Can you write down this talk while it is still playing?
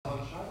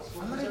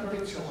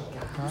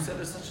Who said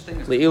there's such a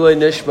thing as Le'iloi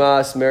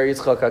Nishmas, Mer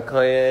Yitzchak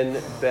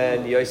HaKoyen,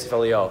 Ben Yosef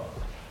Eliyahu.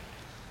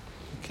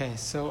 Okay,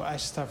 so I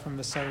should start from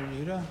Basar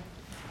Yehuda?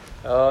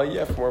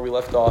 Yeah, from where we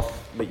left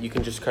off, but you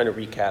can just kind of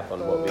recap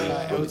on what we...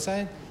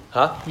 Outside?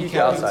 Huh? You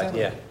can outside,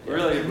 yeah.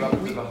 really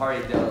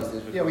Bahari Dallas?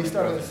 Yeah, we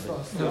started this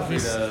first. Feel free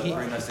to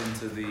bring us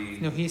into the.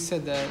 No, he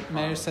said that,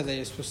 Meir said that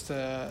you're supposed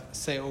to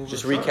say over.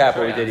 Just recap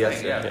what we did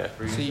yesterday.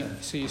 Yeah.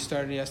 So you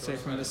started yesterday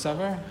from the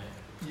Savar?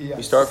 Yes.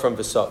 We start from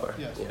Vesavar.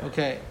 Yes. Yeah.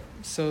 Okay,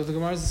 so the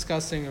Gemara is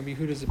discussing Rabbi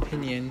Yehuda's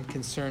opinion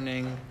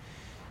concerning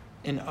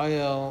an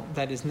oil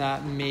that is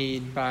not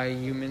made by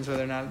humans,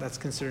 whether or not that's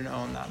considered an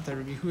oil or not. That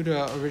Rabbi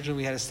Yehuda,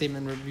 originally had a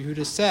statement where Rabbi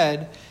Yehuda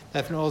said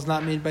that if an oil is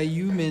not made by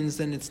humans,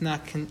 then it's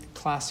not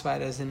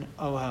classified as an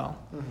oil.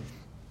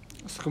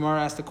 Mm-hmm. So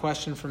Gemara asked a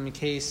question from the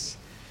case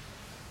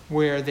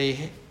where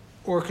they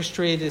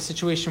orchestrated a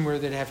situation where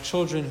they'd have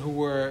children who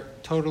were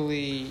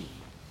totally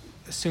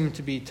assumed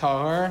to be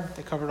tahor,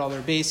 they covered all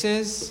their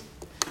bases,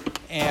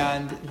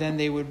 and then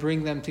they would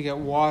bring them to get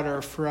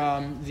water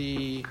from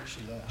the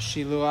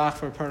shiluach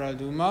for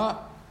paraduma.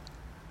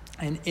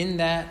 And in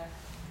that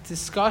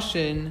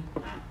discussion,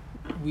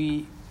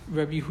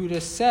 Rabbi Yehuda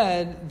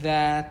said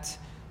that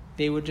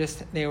they would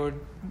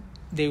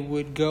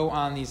go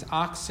on these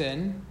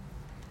oxen,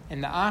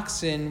 and the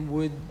oxen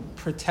would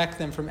protect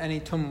them from any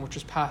tumah which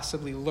was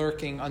possibly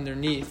lurking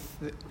underneath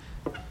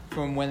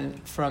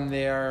from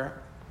their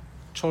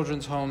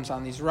children's homes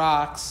on these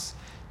rocks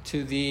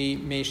to the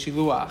Mei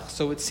Shiluach.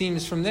 So it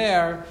seems from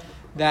there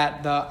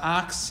that the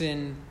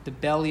oxen, the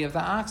belly of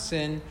the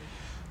oxen,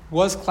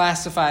 was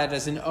classified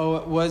as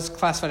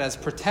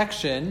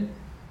protection,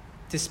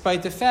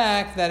 despite the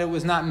fact that it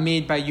was not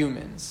made by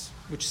humans,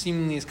 which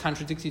seemingly is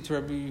contradictory to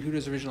Rabbi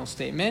Yehuda's original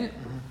statement.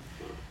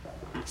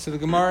 Mm-hmm. So the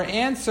Gemara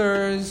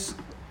answers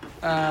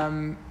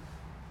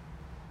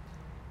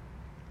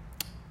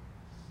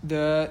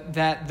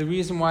that the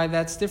reason why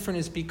that's different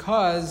is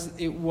because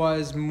it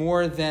was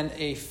more than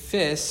a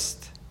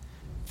fist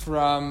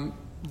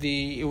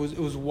it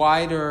was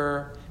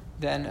wider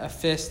than a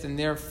fist, and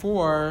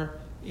therefore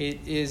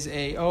it is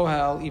a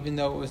ohel, even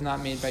though it was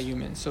not made by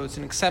humans. So it's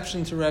an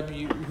exception to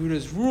Rabbi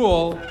Yehuda's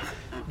rule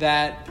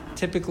that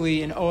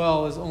typically an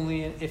ohel is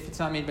only, if it's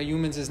not made by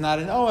humans, is not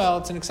an ohel.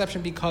 It's an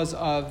exception because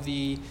of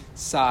the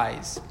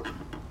size.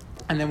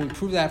 And then we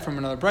prove that from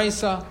another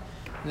brisa,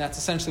 and that's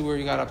essentially where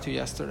we got up to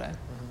yesterday.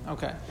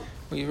 Okay,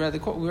 we read the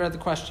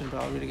question,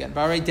 but I'll read it again.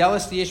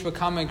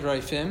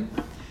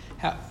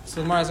 So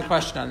the Gemara has a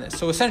question on this.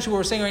 So essentially, what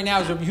we're saying right now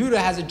is Rabbi Yehuda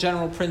has a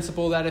general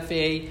principle that if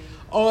a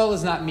oil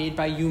is not made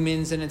by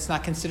humans and it's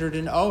not considered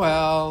an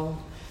oil,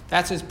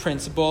 that's his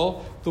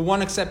principle. The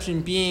one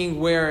exception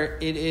being where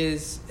it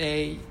is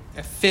a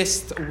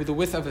fist with the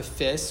width of a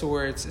fist, or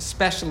where it's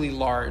especially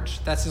large.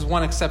 That's his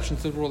one exception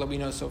to the rule that we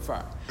know so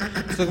far.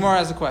 So the Gemara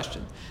has a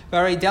question.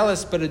 But a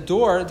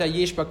door that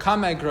yesh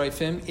bakama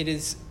groifim, it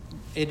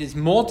is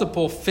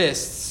multiple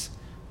fists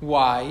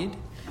wide,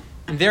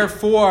 and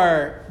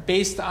therefore,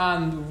 based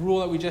on the rule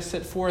that we just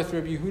set forth,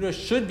 Rabbi Yehuda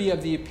should be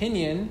of the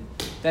opinion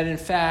that in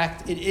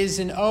fact it is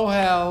an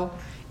ohel,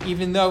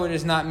 even though it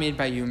is not made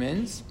by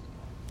humans.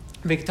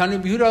 However,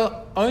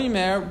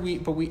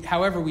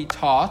 we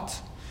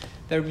taught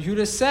that Rabbi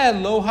Yehuda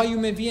said, Lo hayu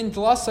mevi'in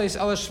dlasais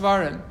ala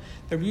shvarim.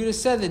 That Rabbi Yehuda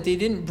said that they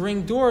didn't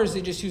bring doors,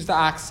 they just used the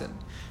oxen.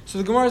 So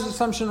the Gemara's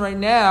assumption right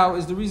now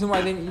is the reason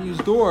why they didn't use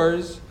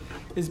doors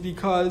is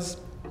because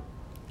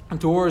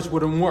doors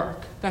wouldn't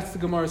work. That's the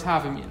Gemara's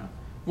Havamina.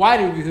 Why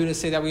did Rabbi Yehuda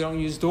say that we don't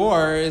use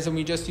doors and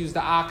we just use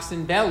the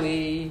oxen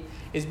belly?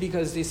 Is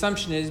because the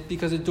assumption is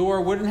because a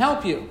door wouldn't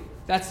help you.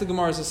 That's the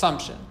Gemara's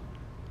assumption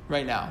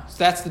right now. So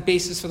that's the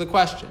basis for the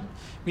question.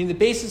 I mean, the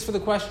basis for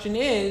the question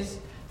is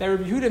that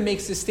Rabbi Yehuda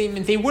makes this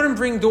statement, they wouldn't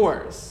bring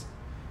doors.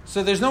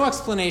 So there's no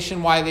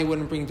explanation why they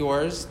wouldn't bring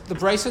doors. The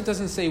Brisa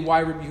doesn't say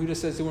why Rabbi Yehuda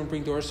says they wouldn't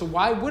bring doors, so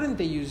why wouldn't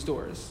they use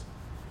doors?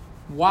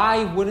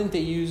 Why wouldn't they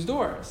use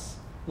doors?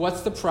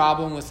 What's the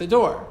problem with the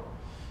door?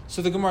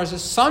 So the Gemara's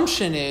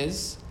assumption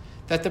is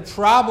that the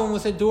problem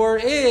with a door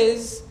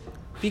is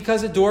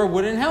because a door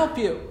wouldn't help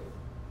you.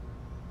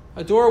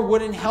 A door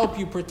wouldn't help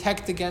you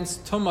protect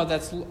against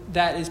tumah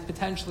that is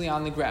potentially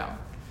on the ground.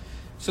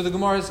 So the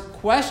Gemara's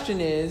question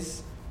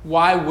is,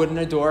 why wouldn't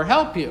a door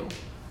help you?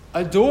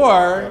 A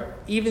door,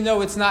 even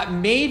though it's not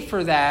made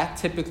for that,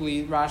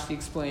 typically, Rashi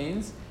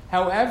explains,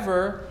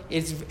 however,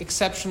 it's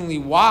exceptionally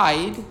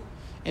wide,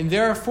 and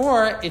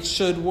therefore, it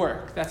should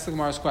work. That's the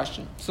Gemara's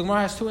question. So the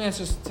Gemara has two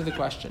answers to the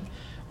question.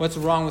 What's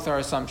wrong with our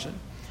assumption?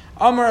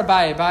 Amar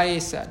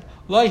Abaye said,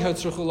 no.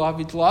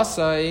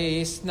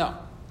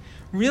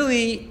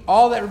 Really,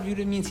 all that Rabbi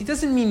Yehuda means, he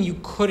doesn't mean you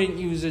couldn't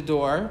use a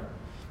door,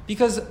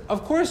 because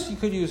of course you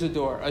could use a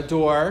door. A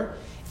door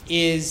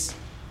is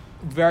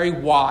very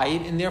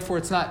wide, and therefore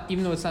it's not,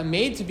 even though it's not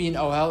made to be an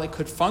ohel, it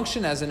could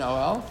function as an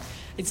ohel.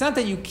 It's not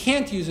that you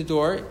can't use a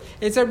door,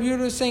 it's that Rabbi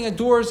Yehuda is saying a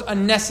door is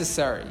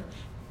unnecessary,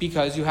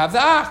 because you have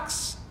the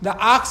ox. The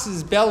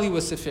ox's belly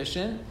was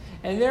sufficient,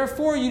 and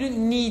therefore you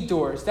didn't need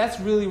doors. That's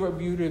really what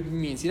Rabbi Yehuda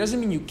means. He doesn't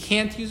mean you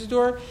can't use a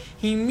door,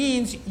 he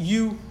means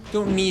you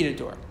don't need a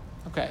door.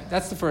 Okay,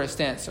 that's the first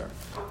answer.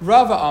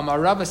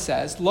 Rava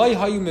says, Loi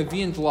hayu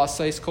mevi'in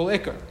d'lasais kol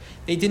ikar.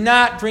 They did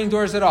not bring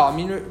doors at all. I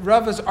mean,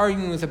 Rava's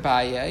arguing with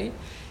Abaye.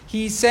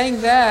 He's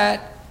saying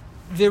that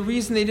the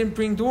reason they didn't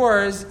bring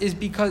doors is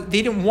because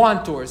they didn't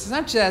want doors. It's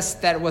not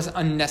just that it was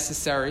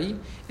unnecessary.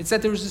 It's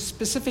that there was a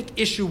specific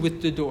issue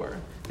with the door.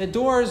 The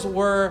doors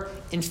were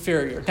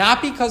inferior.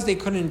 Not because they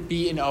couldn't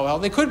be in OL.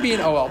 They could be in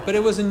OL, but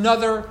it was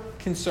another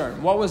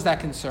concern. What was that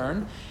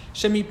concern?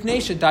 Since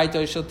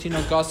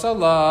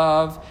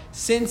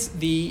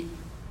the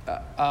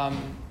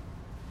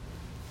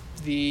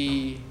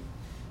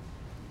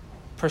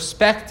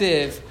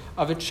perspective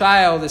of a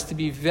child is to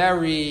be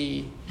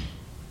very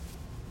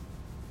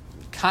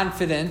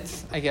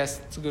confident, I guess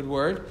it's a good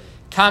word,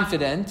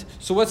 confident.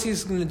 So what's he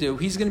going to do?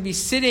 He's going to be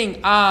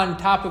sitting on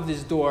top of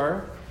this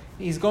door.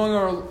 He's going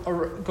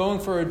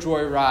for a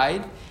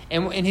joyride,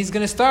 and he's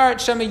going to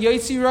start Shema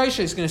Yotzi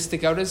Roisha. He's going to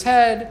stick out his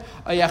head,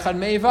 Ayachad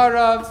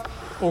Meivarav,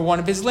 or one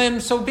of his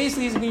limbs. So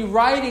basically, he's going to be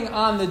riding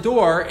on the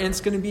door, and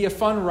it's going to be a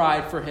fun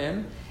ride for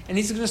him. And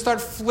he's going to start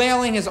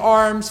flailing his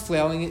arms,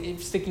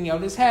 sticking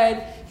out his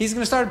head. He's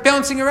going to start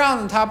bouncing around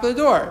on top of the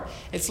door.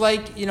 It's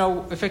like,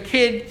 if a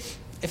kid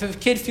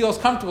feels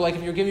comfortable, like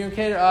if you're giving your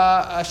kid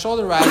a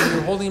shoulder ride and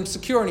you're holding him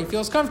secure and he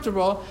feels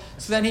comfortable,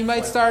 so then he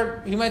might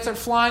start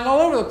flying all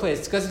over the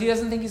place because he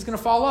doesn't think he's going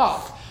to fall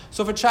off.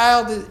 So if a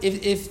child,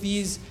 if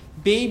these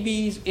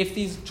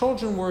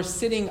children were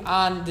sitting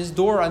on this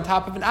door on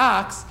top of an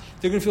ox,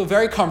 they're going to feel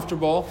very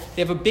comfortable.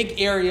 They have a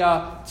big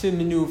area to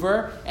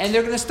maneuver, and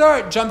they're going to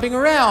start jumping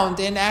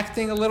around and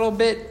acting a little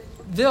bit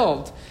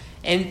wild.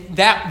 And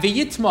that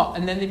v'yitma,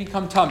 and then they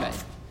become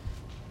tameh.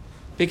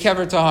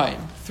 B'kever tahim,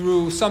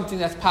 through something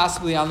that's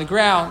possibly on the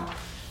ground.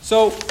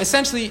 So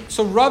essentially,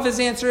 Rava's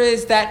answer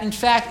is that in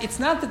fact, it's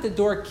not that the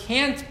door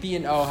can't be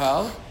an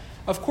ohel.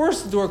 Of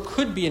course, the door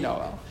could be an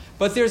ohel.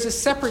 But there's a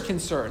separate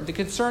concern. The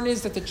concern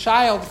is that the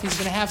child, if he's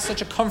going to have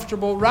such a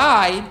comfortable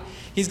ride,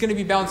 he's going to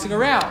be bouncing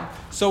around.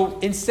 So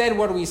instead,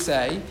 what do we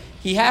say?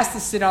 He has to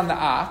sit on the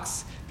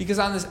ox, because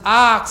on this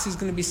ox, he's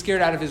going to be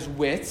scared out of his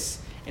wits,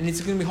 and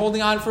he's going to be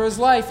holding on for his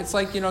life. It's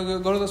like,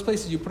 go to those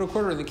places, you put a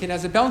quarter in, the kid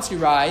has a bouncy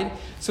ride,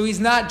 so he's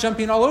not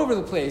jumping all over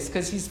the place,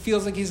 because he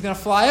feels like he's going to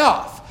fly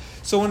off.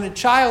 So when a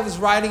child is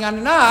riding on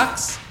an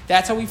ox,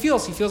 that's how he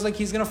feels. He feels like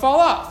he's going to fall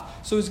off.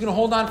 So he's going to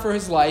hold on for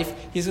his life.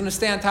 He's going to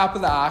stay on top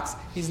of the ox.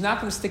 He's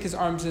not going to stick his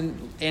arms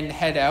and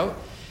head out.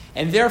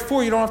 And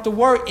therefore, you don't have to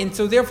worry. And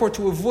so therefore,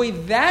 to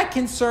avoid that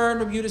concern,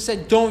 Rabbi Yehuda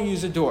said, don't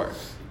use a door.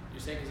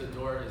 You're saying because the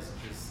door is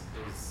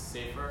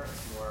safer,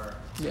 it's more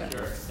secure. Yeah.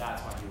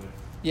 That's why he would...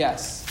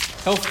 Yes.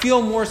 He'll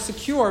feel more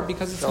secure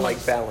because It's not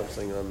like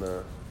balancing on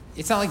the...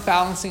 It's not like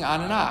balancing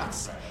on an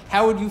ox.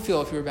 How would you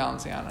feel if you were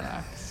balancing on an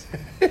ox?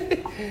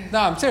 No,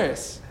 I'm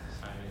serious.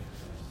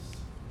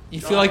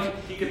 You feel like...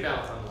 He could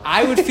balance on the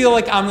I would feel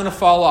like I'm going to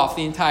fall off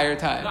the entire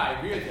time. No, I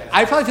agree with that.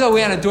 I probably feel that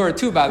way on a door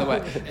too, by the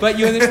way. But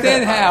you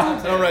understand how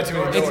Don't ride too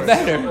many it's doors.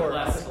 better. A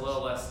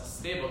little less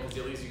stable because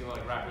at least you can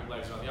wrap your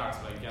legs around the ox.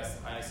 But I guess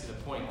I see the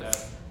point that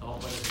the whole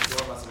point is the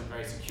door must have been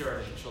very secure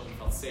and the children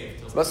felt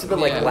safe. Must have been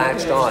Yeah.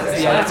 latched on. Yeah,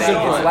 that's a good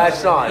It's point.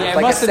 latched on. Yeah, It's it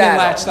like must a have been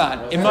saddle. latched on.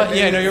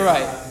 No, you're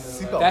right.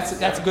 That's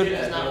a good.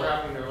 It's not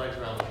wrapping their legs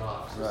around the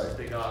ox. It's a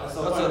big ox.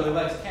 Also, the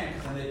legs can't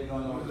because then they'd be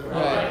going over the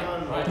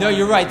Right. No,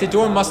 you're right. The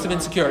door must have been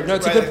secure. No,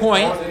 it's a good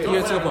point.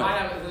 It's a good point.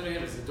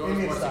 The door is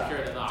more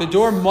secure than the ox. The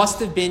door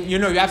must have been.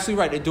 You're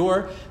absolutely right.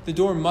 The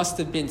door must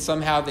have been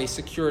somehow they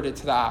secured it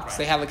to the ox.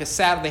 They had like a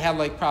saddle. They had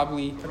like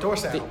probably A door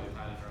saddle.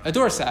 a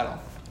door saddle.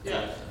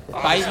 Yeah.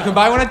 You can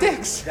buy one at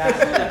Dick's.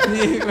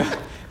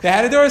 They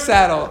had a door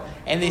saddle,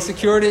 and they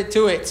secured it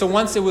to it. So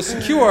once it was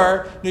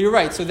secure, no, you're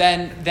right. So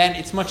then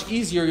it's much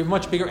easier. You have a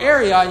much bigger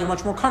area, and you're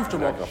much more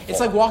comfortable. It's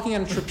like walking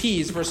on a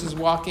trapeze versus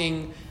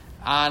walking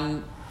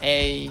on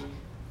a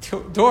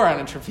door on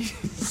a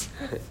trapeze.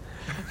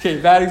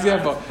 Okay, bad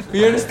example. But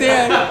you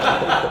understand?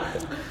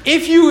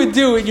 If you would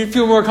do it, you'd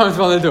feel more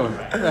comfortable on the door.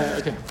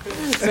 Right, okay.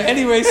 So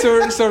anyway,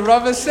 so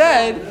Rava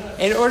said,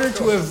 in order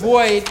to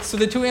avoid, so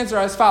the two answers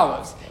are as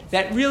follows.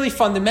 That really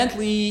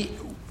fundamentally,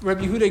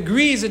 Rabbi Yehuda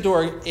agrees a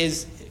door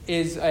is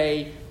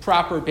a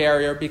proper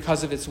barrier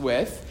because of its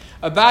width.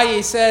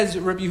 Abaye says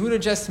Rabbi Yehuda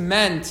just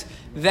meant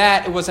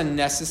that it was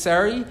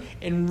unnecessary,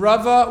 and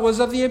Rava was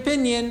of the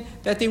opinion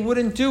that they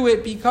wouldn't do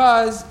it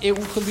because it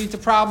could lead to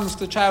problems.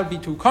 The child would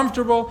be too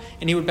comfortable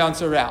and he would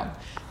bounce around.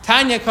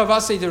 Tanya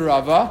kavase de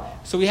Rava.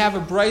 So we have a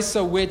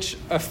brisa which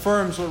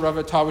affirms what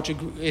Rava taught, which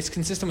is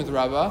consistent with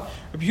Rava.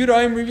 Rabbi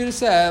Yehuda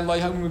said,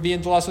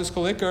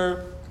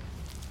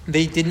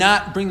 they did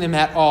not bring them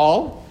at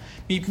all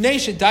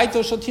because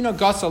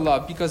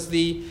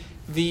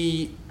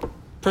the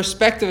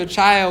perspective of a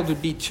child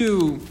would be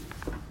too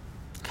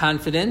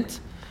confident.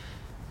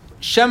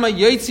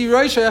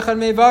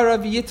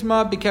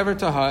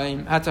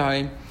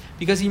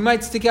 Because he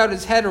might stick out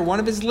his head or one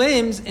of his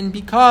limbs and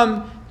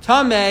become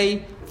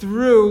tameh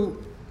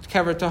through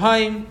kever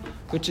tahaim,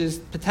 which is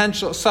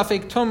potential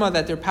suffix tuma,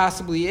 that there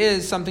possibly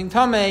is something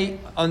tameh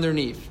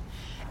underneath.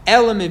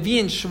 Elam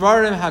Evian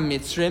Shvarim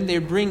HaMitzrim, they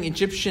bring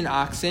Egyptian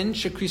oxen,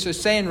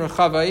 Shekrisosei and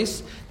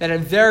Rechavais, that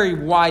have very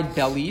wide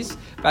bellies.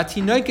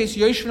 Vatinoikes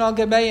Yoshun al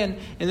Gabeyan,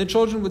 and the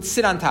children would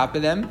sit on top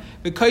of them.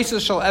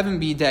 V'kaisas shall even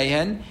be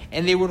dehen,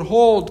 and they would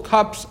hold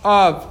cups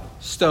of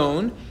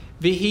stone.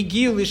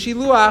 V'higiu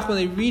l'shiluach, when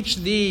they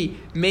reached the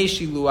mei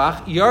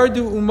shiluach,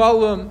 yardu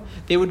umalum,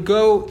 they would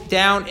go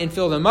down and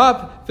fill them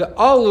up.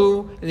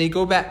 V'alu, and they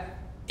go back.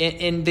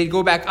 And they'd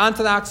go back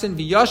onto the oxen,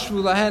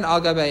 v'yashvu lahen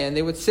al gabeya, and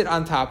they would sit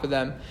on top of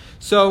them.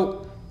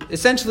 So,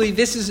 essentially,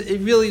 this is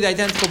really the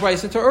identical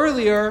brisa to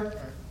earlier,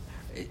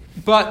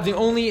 but the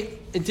only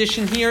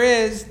addition here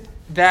is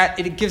that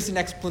it gives an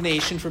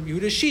explanation for Rabbi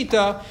Yehuda's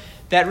Shita,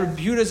 that Rabbi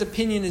Yehuda's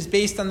opinion is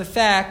based on the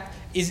fact,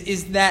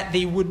 is that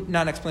they would,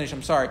 not an explanation,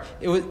 I'm sorry,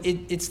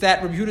 it's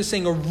that Rabbi Yehuda is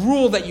saying a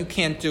rule that you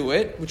can't do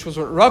it, which was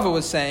what Rava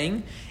was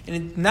saying, and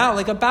it's not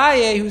like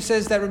Abaye who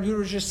says that Rabbi Yehuda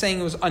was just saying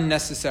it was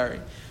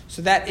unnecessary.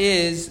 So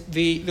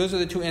those are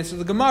the two answers of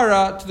the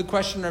Gemara to the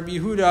question of Rabbi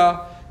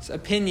Yehuda's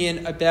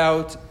opinion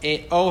about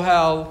an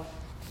ohel,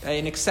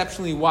 an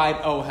exceptionally wide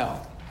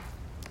ohel.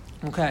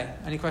 Okay,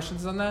 any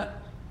questions on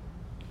that?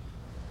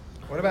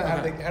 What about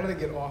how do they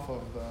get off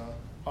of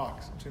the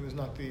ox? I'm assuming there's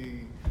not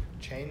the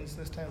chains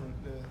this time.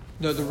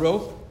 No, the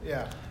rope.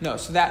 Yeah. No,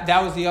 so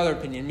that was the other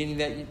opinion, meaning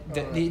that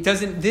it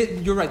doesn't.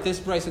 You're right. This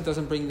brisa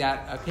doesn't bring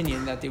that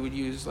opinion that they would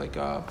use like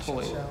a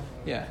pulley.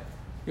 Yeah.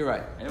 You're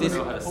right. Anyone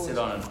know how to sit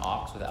on an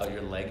ox without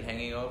your leg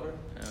hanging over?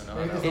 I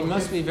don't know. It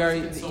must be very.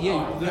 There's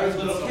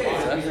little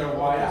kids. These are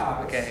wide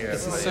out. I can't hear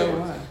This it. is so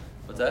wide.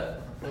 What's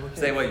that?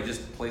 Same way, you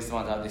just place them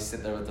on top, they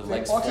sit there with the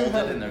legs oxen folded,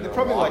 have- and they're they're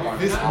going probably to walk like on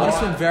this top. Must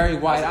have been very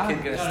wide How's the out.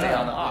 kid going to stay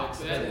on the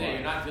ox? You're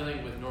not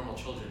dealing with normal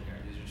children here.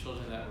 These are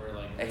children that were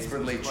like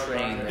Expertly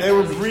trained. They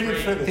were breeding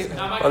for this.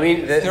 I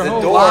mean, the Their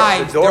whole door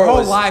lives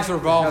was.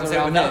 revolved Say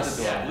around without this.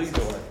 the door, please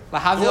door.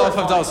 Lahavdil of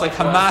adults, like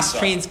Hamas Cross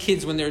trains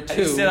kids when they're If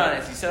you 2. sit on it,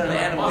 if you sit on an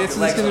animal, This your is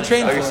legs gonna on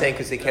train it. Oh, you're saying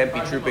because they can't be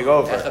trooping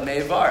over.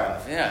 Echamei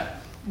varav, yeah.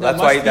 That's must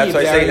why. be That's why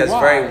I say that's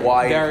very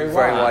wide, very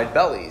very wide. wide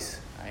bellies.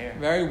 I hear.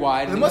 Very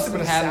wide. There They must have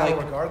been a had, saddle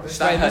like, regardless. It's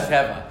not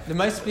Hateva. there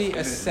must be a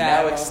Now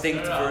saddle.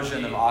 extinct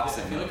version of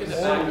oxen. If you look at the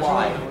So back,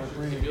 wide. if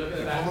you look at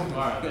the back of the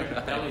bar, their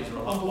bellies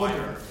were all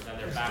wider than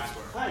their backs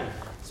were.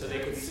 So they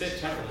could sit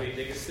technically.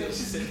 They could sit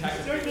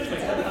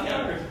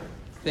technically.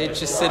 They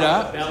just sit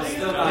up. Belly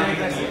still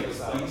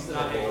It's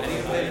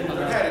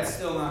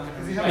still not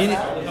going to I mean,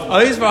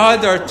 Oiz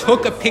Vahadar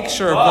took a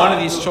picture of one of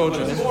these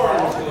children.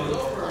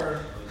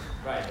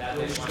 Right. That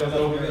is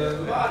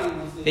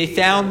They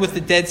found with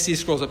the Dead Sea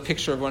Scrolls a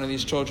picture of one of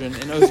these children,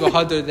 and Oiz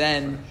Vahadar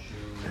then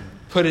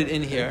put it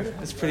in here.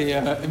 It's pretty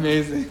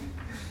amazing.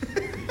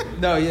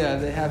 No, yeah,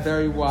 they have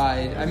very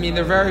wide. I mean,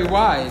 they're very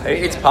wide.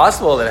 It's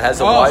possible that it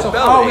has a wide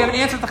belly. we haven't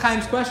answered the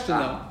Chaim's question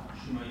though.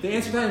 The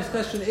answer to Chaim's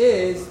question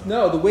is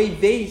no. The way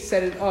they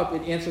set it up,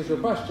 it answers your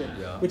question,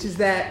 which is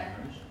that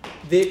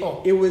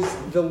it was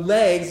the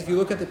legs. If you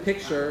look at the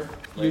picture,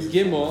 Yud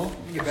Gimel.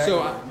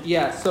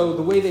 So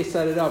the way they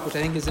set it up, which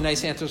I think is a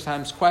nice answer to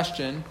Chaim's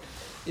question,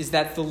 is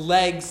that the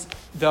legs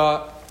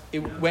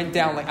it went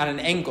down like on an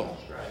angle.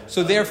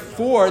 So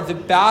therefore, the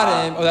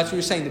bottom. Oh, that's what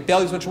you're saying. The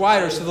belly's much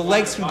wider, so the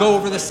legs can go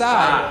over the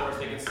side.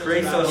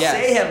 Christos Yes.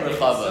 Sehem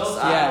Rechavos.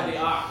 Yeah.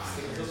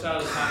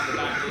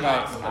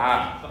 Right.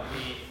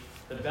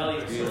 The belly.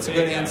 That's a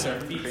good answer.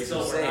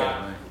 Christos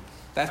Sehem.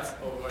 That's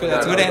good.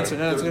 That's a good answer.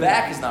 No, that's a Their good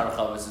back answer. is not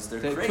Rechavos, it's their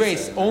The crease.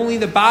 crease, only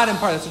the bottom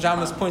part. That's what John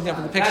was pointing out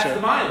from the That's the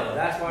picture. Milo.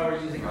 That's why we're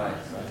using Milo.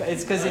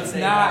 It's because it's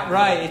not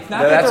right. It's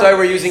not. No, that's why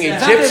we're using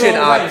it's not that Egyptian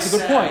they're all right. ox. It's a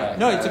good point.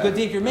 No, it's a good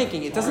deed you're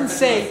making. It doesn't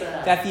say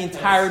that the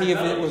entirety of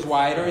it was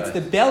wider. It's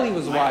the belly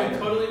was I can wider.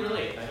 totally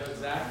relate. I know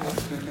exactly.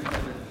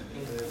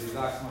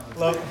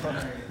 Love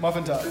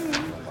muffin top.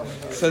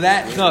 So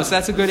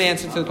that's a good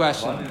answer to the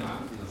question.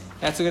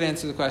 That's a good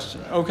answer to the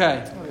question.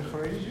 Okay.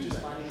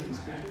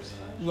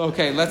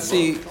 Okay. Let's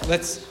see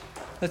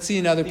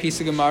another piece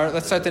of Gemara.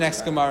 Let's start the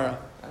next Gemara.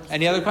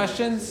 Any other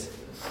questions?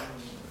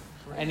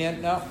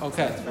 No?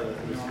 Okay.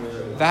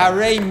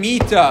 Vaharei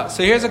Mita.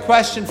 So here's a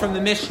question from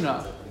the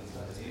Mishnah.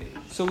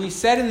 So we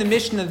said in the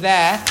Mishnah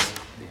that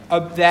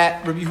Rabbi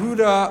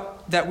Yehuda,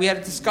 that we had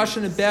a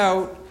discussion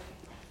about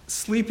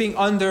sleeping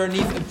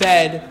underneath a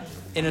bed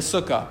in a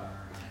sukkah.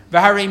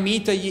 Vaharei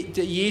Mita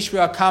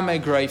Yeshua Kama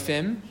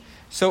Greifim.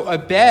 So a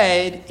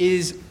bed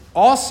is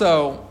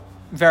also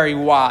very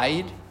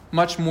wide,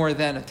 much more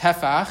than a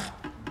tefach.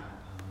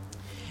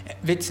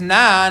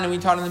 Vitnan, and we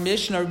taught in the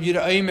Mishnah, Rabbi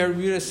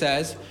Yehuda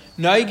says,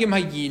 Naigim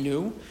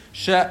hayinu,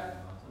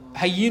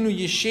 hayinu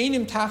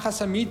yeshenim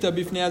tachas hamita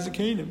bifnei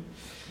hazakenim.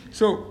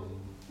 So,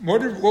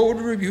 what would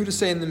Rabbi Yehuda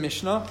say in the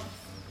Mishnah?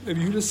 Rabbi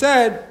Yehuda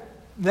said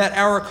that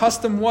our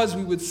custom was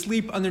we would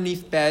sleep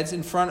underneath beds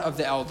in front of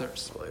the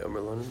elders. And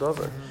Rabbi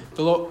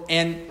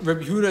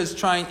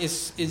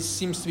Yehuda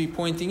seems to be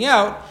pointing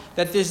out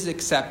that this is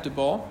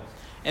acceptable,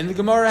 and the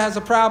Gemara has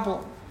a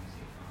problem.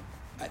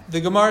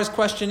 The Gemara's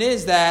question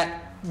is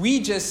that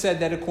we just said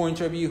that according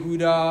to Rabbi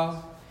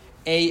Yehuda,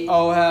 a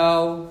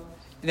ohel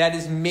that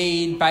is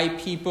made by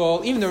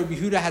people, even though Rabbi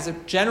Yehuda has a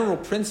general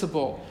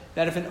principle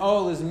that if an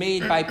ohel is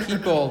made by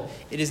people,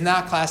 it is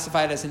not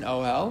classified as an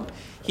ohel.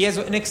 He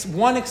has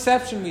one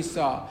exception we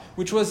saw,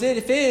 which was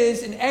if it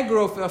is an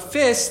egrof, a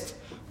fist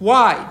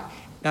wide,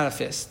 not a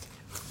fist,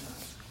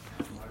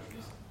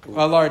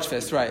 a large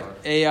fist, right?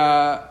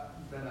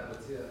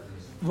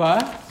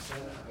 What?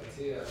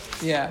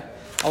 Yeah,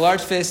 a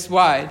large fist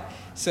wide.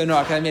 So no,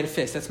 I made a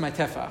fist. That's my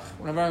tefach.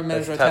 Whenever I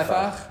measure a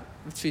tefach,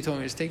 Tzvi told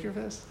me to take your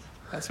fist.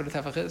 That's what a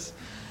tefach is.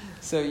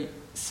 So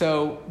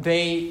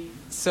the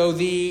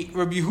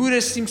Rabbi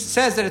Yehuda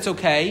says that it's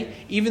okay,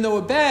 even though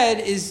a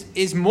bed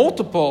is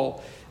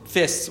multiple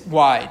fists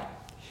wide.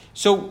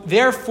 So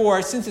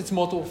therefore, since it's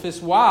multiple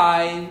fists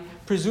wide,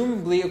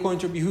 presumably according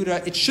to Rabbi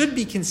Yehuda, it should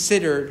be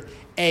considered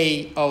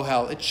a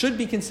ohel. It should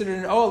be considered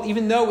an ohel,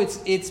 even though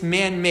it's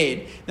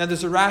man-made. Now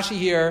there's a Rashi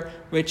here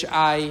which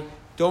I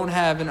don't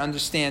have an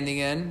understanding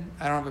in.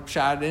 I don't have a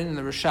pshat in, and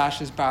the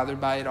Rashash is bothered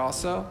by it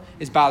also.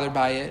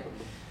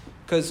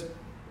 Because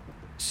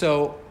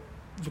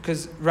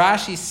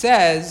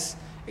Rashi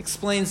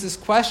explains this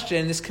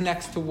question. This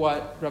connects to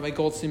what Rabbi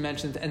Goldstein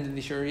mentioned at the end of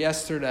the year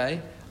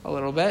yesterday a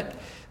little bit.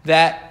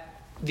 That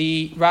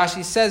the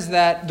Rashi says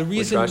that the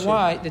reason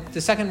why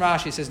the second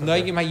Rashi says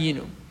Noigim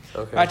Hayinu.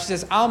 Okay. Rashi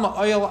says Alma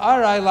Oyel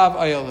Arai Lav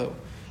Oyelu.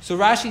 So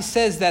Rashi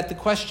says that the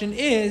question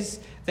is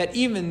that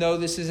even though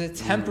this is a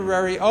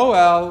temporary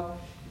OL,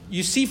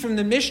 you see from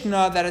the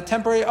Mishnah that a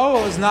temporary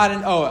OL is not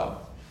an OL.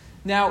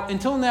 Now,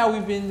 until now,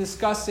 we've been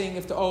discussing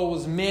if the OL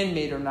was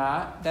man-made or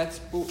not. That's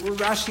what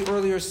Rashi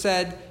earlier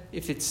said.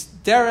 If it's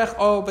derech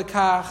OL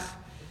bekach,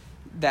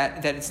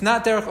 that it's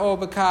not derech OL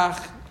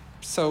bekach.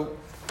 So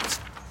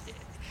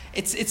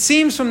it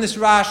seems from this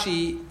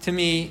Rashi to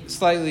me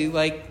slightly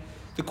like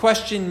the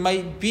question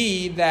might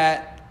be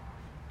that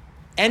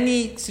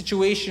any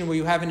situation where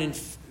you have an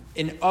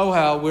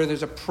ohel where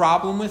there's a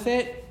problem with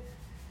it,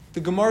 the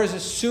Gemara is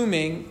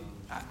assuming,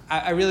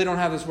 I really don't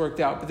have this worked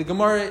out, but the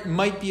Gemara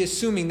might be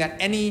assuming that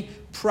any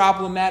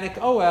problematic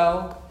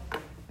ohel,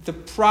 the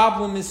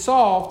problem is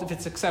solved if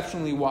it's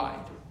exceptionally wide,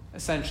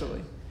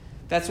 essentially.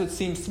 That's what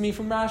seems to me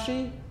from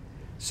Rashi.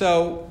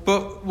 So,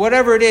 but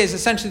whatever it is,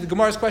 essentially the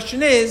Gemara's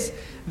question is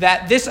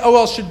that this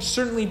ohel should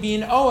certainly be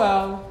an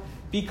ohel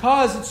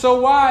because it's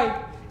so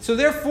wide. So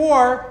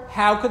therefore,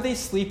 how could they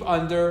sleep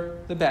under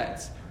the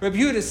beds? Rabbi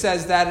Yehuda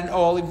says that an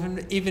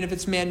ohel, even if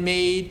it's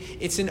man-made,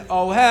 it's an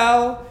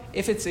ohel.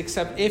 If it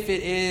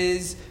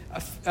is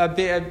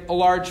a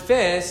large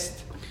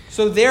fist,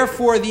 so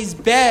therefore these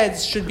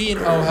beds should be an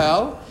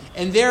ohel,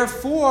 and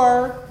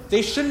therefore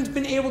they shouldn't have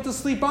been able to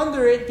sleep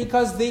under it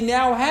because they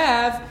now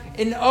have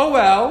an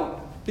ohel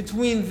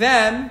between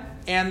them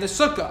and the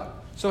sukkah.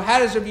 So how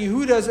does Rabbi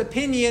Yehuda's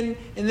opinion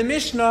in the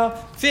Mishnah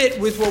fit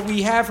with what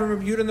we have from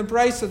Rabbi Yehuda in the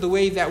Brisa, the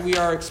way that we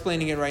are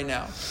explaining it right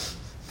now?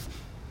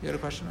 You had a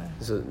question, Ryan?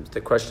 So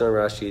the question on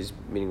Rashi is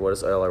meaning what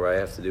does Oyel Arai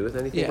have to do with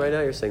anything right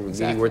now? You're saying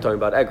meaning we're talking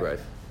about egg, right?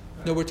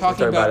 No, we're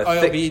talking about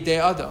Oyel B'idei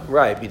Adam.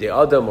 Right, B'idei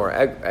Adam or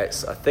egg, a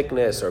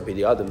thickness or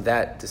B'idei Adam,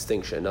 that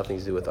distinction, nothing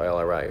to do with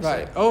Oyel Arai.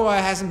 Right. Ohel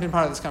hasn't been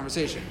part of this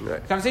conversation.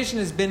 Right. The conversation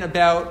has been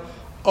about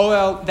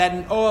Ohel,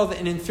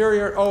 an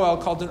inferior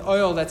Ohel called an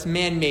Ohel that's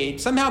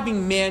man-made. Somehow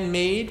being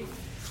man-made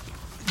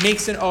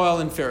makes an Ohel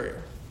inferior.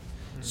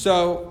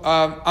 So,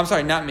 I'm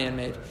sorry, not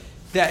man-made.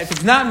 That if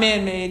it's not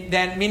man-made,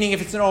 then meaning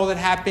if it's an ohel that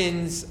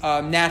happens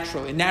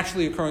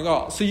naturally occurring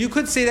ohel. So you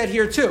could say that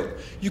here too.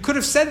 You could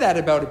have said that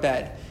about a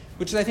bed,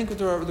 which is I think what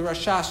the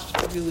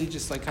Rashash really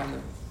just like kind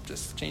of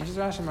just changes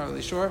Rashi. I'm not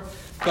really sure,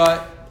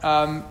 but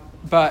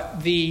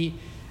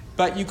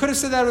you could have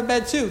said that about a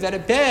bed too. That a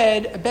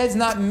bed's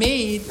not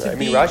made to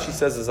be. Rashi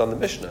says this on the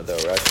Mishnah though.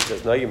 Rashi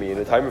says no, you mean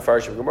the time of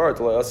Farshim Gemara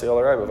to let us say all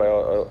around.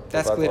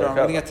 That's later on. We're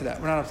going to get to that.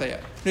 We're not up there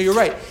yet. No, you're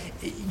right.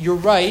 You're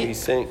right. He's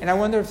saying, and I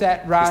wonder if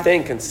that Rashi... He's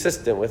staying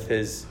consistent with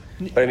his...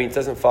 But I mean, it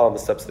doesn't follow the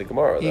steps of the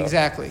Gemara, though.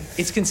 Exactly.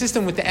 It's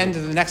consistent with the end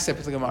of the next step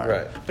of the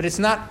Gemara. Right. But it's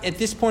not, at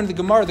this point of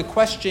the Gemara, the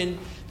question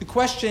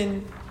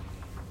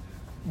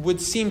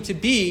would seem to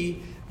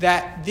be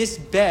that this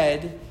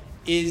bed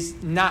is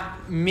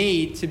not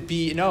made to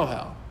be an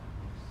ohel.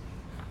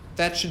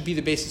 That should be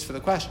the basis for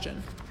the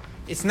question.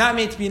 It's not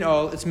made to be an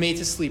ohel, it's made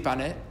to sleep on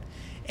it.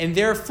 And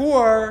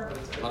therefore...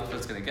 That's what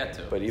it's going to get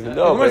to. But even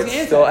though, but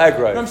it's still egg,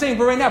 right? But I'm saying,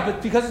 but right now,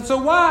 but because it's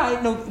so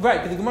wide, no,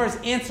 right, but the Gemara's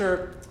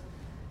answer...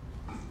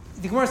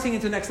 The Gemara is taking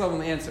it to the next level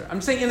in the answer.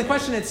 I'm saying in the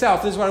question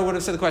itself, this is what I would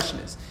have said the question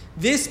is.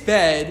 This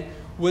bed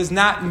was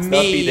not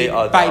made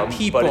by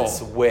people. But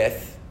it's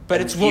with. But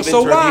it's even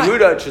so wide.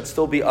 Yehuda, it should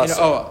still be us.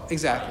 Oh,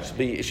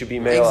 exactly. It should be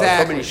male.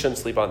 Exactly. Somebody shouldn't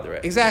sleep under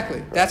it. Exactly.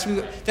 Right. That's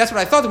what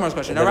I thought the Gemara's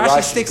question. And now Rashi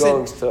Rashi sticks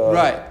it.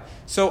 Right.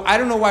 So I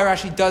don't know why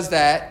Rashi does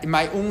that.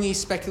 My only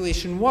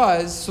speculation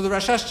was, so the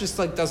Rashash just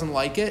doesn't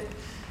like it.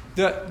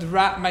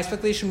 My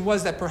speculation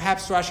was that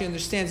perhaps Rashi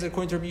understands that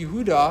according to Rabbi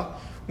Yehuda,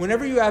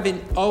 whenever you have an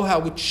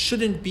ohel which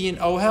shouldn't be an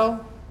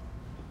ohel,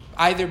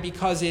 either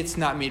because it's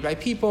not made by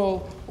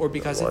people or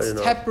because it's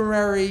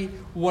temporary,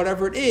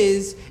 whatever it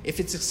is, if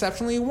it's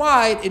exceptionally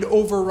wide, it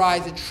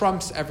overrides, it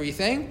trumps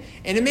everything,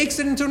 and it makes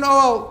it into an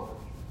ohel.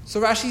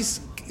 So Rashi's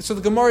So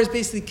the Gemara is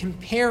basically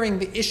comparing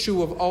the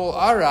issue of Ol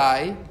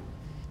Arai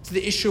to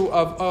the issue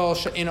of Ol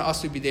She'ena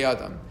Asu B'dei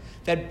Adam.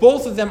 That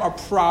both of them are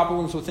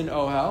problems within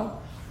Ohel.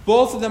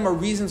 Both of them are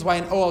reasons why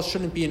an Ohel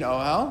shouldn't be an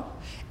Ohel.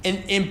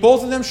 And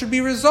both of them should be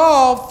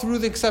resolved through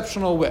the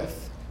exceptional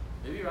width.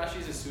 Maybe Rashi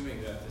is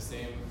assuming that the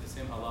same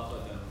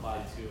halacha that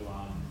applied to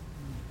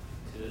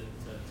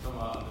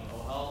Tumah and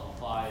Ohel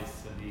applies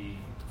to the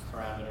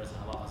parameters and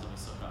halachas of a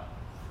sukkah.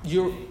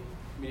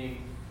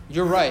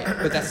 You're right,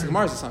 but that's the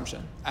Gemara's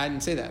assumption. I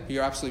didn't say that, but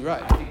you're absolutely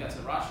right. I think that's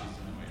what Rashi's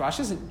doing. Right? Rashi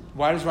isn't.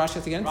 Why does Rashi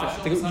have to get into that?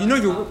 Rashi You know,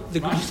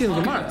 you see in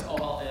the Gemara. It's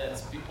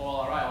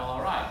all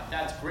right.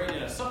 That's great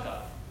in a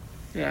sukkah.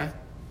 Yeah.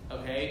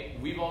 Okay,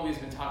 we've always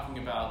been talking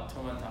about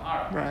Tumah and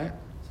Tahara. Right.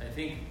 So I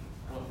think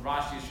what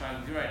Rashi is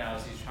trying to do right now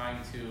is he's trying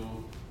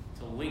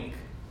to link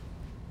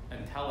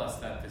and tell us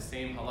that the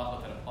same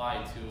halacha that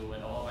apply to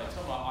an Ohel by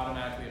Tumah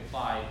automatically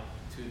apply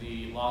to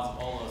the laws of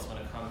Olos when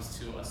it comes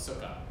to a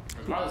sukkah,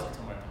 regardless of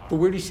Tumah or Tahara. But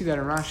where do you see that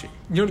in Rashi?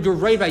 You're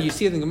right about you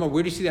see it in the Gemara.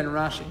 Where do you see that in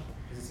Rashi?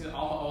 Because it's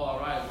all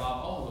right,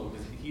 law of Ohelu,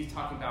 because he's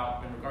talking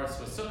about in regards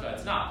to a sukkah,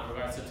 it's not. In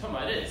regards to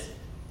Tumah, it is.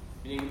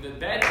 Meaning the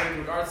bed in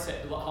regards to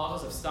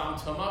halachas of Stam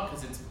Tumah,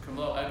 because it's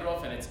Kamlo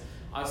Egrof and it's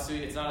not Asu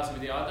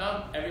B'dei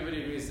Adam,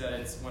 everybody agrees that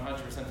it's 100%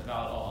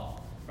 valid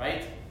Ohel,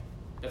 right?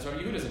 That's Rabbi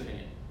Yehuda's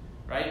opinion,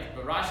 right?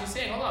 But Rashi's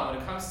saying, hold on,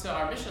 when it comes to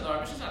our Mishnah,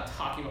 our Mishnah's not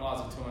talking about laws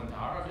of Tumah and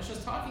Tahara. Our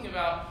Mishnah's talking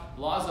about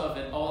laws of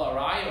an Ol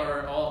Arai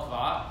or Ol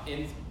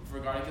Kva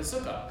regarding the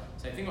Sukkah.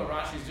 So I think what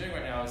Rashi's doing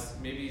right now is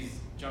maybe he's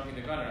jumping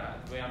the gun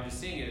around. The way I'm just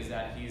seeing it is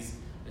that he's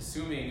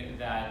assuming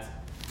that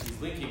he's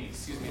linking,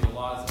 the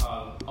laws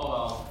of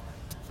Ohel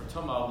for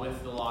Tumah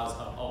with the laws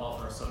of Ohel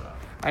for a Sukkah.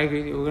 I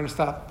agree. We're going to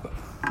stop.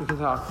 We can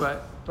talk,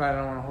 but I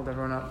don't want to hold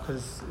everyone up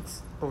because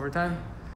it's overtime.